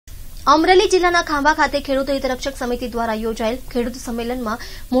અમરેલી જિલ્લાના ખાંભા ખાતે ખેડૂત હિતરક્ષક સમિતિ દ્વારા યોજાયેલ ખેડૂત સંમેલનમાં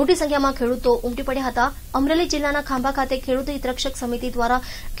મોટી સંખ્યામાં ખેડૂતો ઉમટી પડ્યા હતા। અમરેલી જિલ્લાના ખાંભા ખાતે ખેડૂત હિતરક્ષક સમિતિ દ્વારા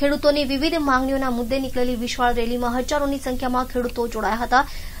ખેડૂતોની વિવિધ માંગણીઓના મુદ્દે નીકળેલી વિશાળ રેલીમાં હજારોની સંખ્યામાં ખેડૂતો જોડાયા હતા।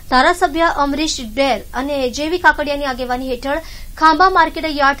 ધારાસભ્ય અમરીશ ડેર અને જેવી કાકડિયાની આગેવાની હેઠળ ખાંભા માર્કેટ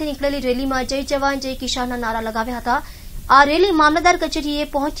યાર્ડથી નીકળેલી રેલીમાં જય જવાન જય કિસાનના નારા લગાવ્યા હતા। આ રેલી મામલતદાર કચેરીએ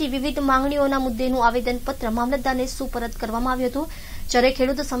પહોંચી વિવિધ માંગણીઓના મુદ્દેનું આવેદનપત્ર મામલતદારને સુપરત કરવામાં આવ્યું હતું। જ્યારે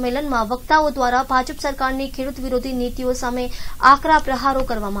ખેડૂત સંમેલનમાં વક્તાઓ દ્વારા ભાજપ સરકારની ખેડૂત વિરોધી નીતિઓ સામે આકરા પ્રહારો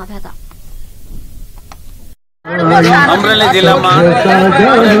કરવામાં આવ્યા હતા। અમરેલી જિલ્લામાં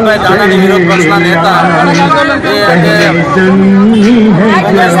અનિલભાઈ દાનાની વિરોધ પક્ષના નેતા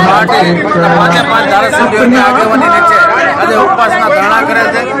કોંગ્રેસ પાર્ટી 5 ધારાસભ્યોની આગેવાની નીચે આજે ઉપવાસના ધરણા કરે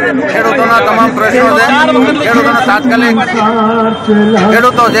છે। ખેડૂતોના તમામ પ્રશ્નો છે, ખેડૂતોને તાત્કાલિક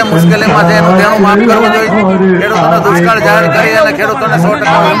ખેડૂતો જે મુશ્કેલીમાં છે એનું દેણું માફ કરવું જોઈએ, ખેડૂતોને દુષ્કાળ જાહેર કરી અને ખેડૂતોને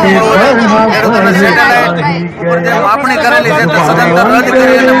 100% વીમો મળવો જોઈએ, ખેડૂતોને સેટેલાઇટ ઉપર જે માપણી કરેલી છે તે સદંતર રદ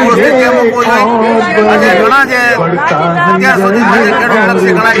કરી અને મૂળ સ્થિતિએ મૂકવું જોઈએ। આજે ઘણા જે અત્યાર સુધીમાં જે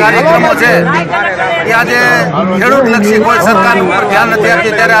ખેડૂતલક્ષી ઘણા કાર્યક્રમો છે એ આજે ખેડૂતલક્ષી કોઈ સરકાર ઉપર ધ્યાન નથી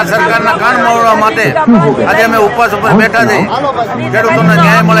આપતી, ત્યારે આ સરકારના કાન મોડવા માટે આજે અમે ઉપવાસ ઉપર બેઠા છીએ, ખેડૂતોને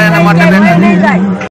ન્યાય મળે એના માટે બેઠા છીએ।